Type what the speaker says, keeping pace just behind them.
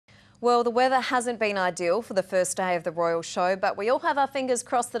Well, the weather hasn't been ideal for the first day of the Royal Show, but we all have our fingers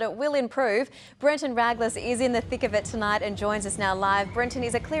crossed that it will improve. Brenton Raglas is in the thick of it tonight and joins us now live. Brenton,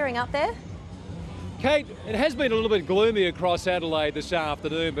 is it clearing up there? Kate, it has been a little bit gloomy across Adelaide this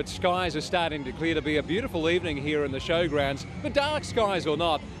afternoon, but skies are starting to clear to be a beautiful evening here in the showgrounds. But dark skies or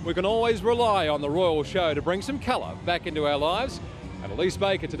not, we can always rely on the Royal Show to bring some colour back into our lives. And Elise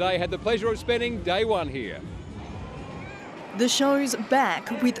Baker today had the pleasure of spending day one here. The show's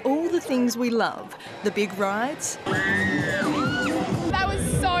back with all the things we love. The big rides. That was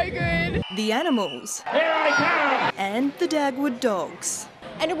so good. The animals. Here I come. And the Dagwood dogs.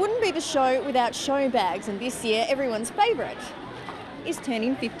 And it wouldn't be the show without show bags, and this year everyone's favourite is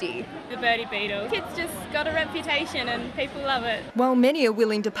turning 50. The birdie beetle. Kids just got a reputation and people love it. While many are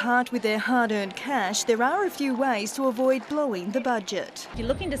willing to part with their hard-earned cash, there are a few ways to avoid blowing the budget. If you're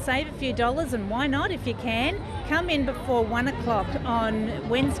looking to save a few dollars, and why not if you can, come in before 1 o'clock on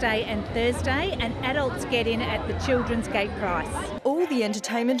Wednesday and Thursday, and adults get in at the children's gate price. All the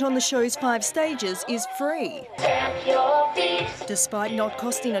entertainment on the show's 5 stages is free. Stamp your feet. Despite not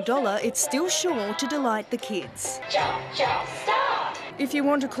costing $1, it's still sure to delight the kids. Jump, jump, stop. If you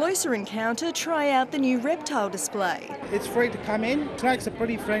want a closer encounter, try out the new reptile display. It's free to come in, snakes are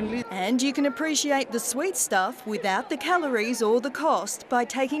pretty friendly. And you can appreciate the sweet stuff without the calories or the cost by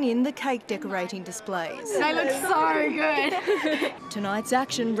taking in the cake decorating displays. They look so good. Tonight's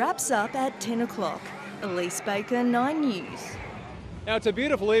action wraps up at 10 o'clock. Elise Baker, 9 News. Now, it's a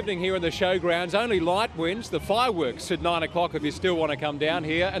beautiful evening here in the showgrounds. Only light winds. The fireworks at 9 o'clock if you still want to come down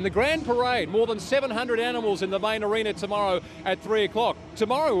here. And the grand parade, more than 700 animals in the main arena tomorrow at 3 o'clock.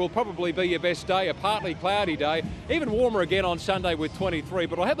 Tomorrow will probably be your best day, a partly cloudy day. Even warmer again on Sunday with 23.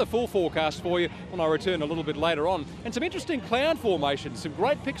 But I'll have the full forecast for you when I return a little bit later on. And some interesting cloud formations, some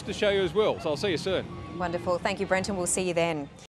great pics to show you as well. So I'll see you soon. Wonderful. Thank you, Brenton. We'll see you then.